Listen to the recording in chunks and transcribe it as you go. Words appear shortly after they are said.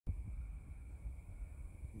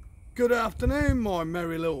Good afternoon, my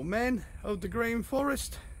merry little men of the green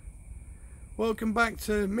forest. Welcome back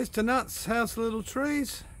to Mr. Nuts' House of Little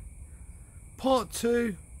Trees, part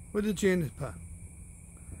 2 with the juniper.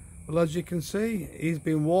 Well, as you can see, he's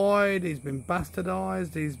been wide, he's been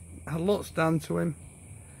bastardised, he's had lots done to him,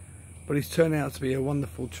 but he's turned out to be a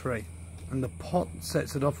wonderful tree, and the pot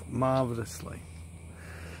sets it off marvellously.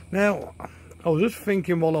 Now, I was just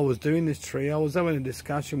thinking while I was doing this tree, I was having a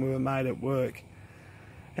discussion with a mate at work,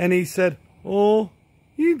 and he said, "Oh,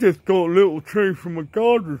 you just got a little tree from a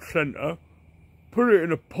garden centre, put it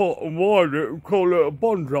in a pot and wired it and call it a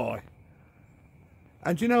bonsai."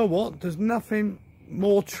 And you know what? There's nothing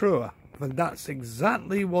more truer than that's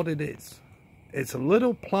exactly what it is. It's a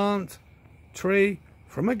little plant tree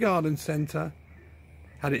from a garden centre,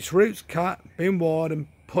 had its roots cut, been wired and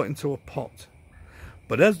put into a pot.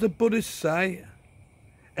 But as the Buddhists say,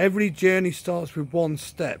 every journey starts with one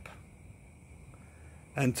step.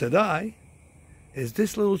 And today is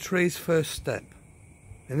this little tree's first step.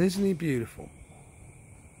 And isn't he beautiful?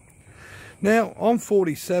 Now, I'm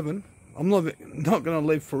 47. I'm not going to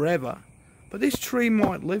live forever. But this tree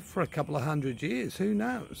might live for a couple of 100 years. Who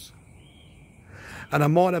knows? And I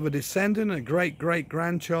might have a descendant, a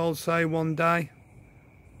great-great-grandchild, say one day,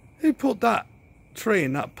 "Who put that tree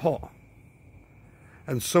in that pot?"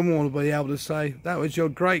 And someone will be able to say, "That was your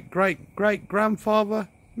great-great-great-grandfather,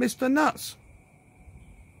 Mr. Nuts."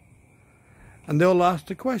 And they'll ask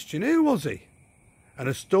the question, who was he? And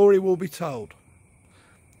a story will be told.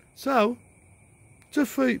 So,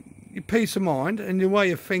 just for your peace of mind and your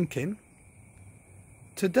way of thinking,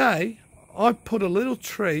 today I put a little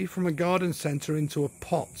tree from a garden centre into a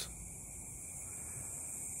pot.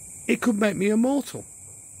 It could make me immortal.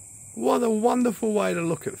 What a wonderful way to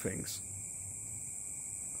look at things.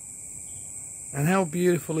 And how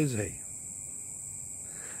beautiful is he?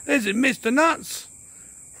 This is Mr. Nuts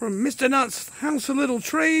from Mr. Nuts' House of Little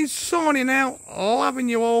Trees, signing out, loving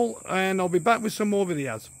you all, and I'll be back with some more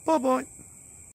videos. Bye bye.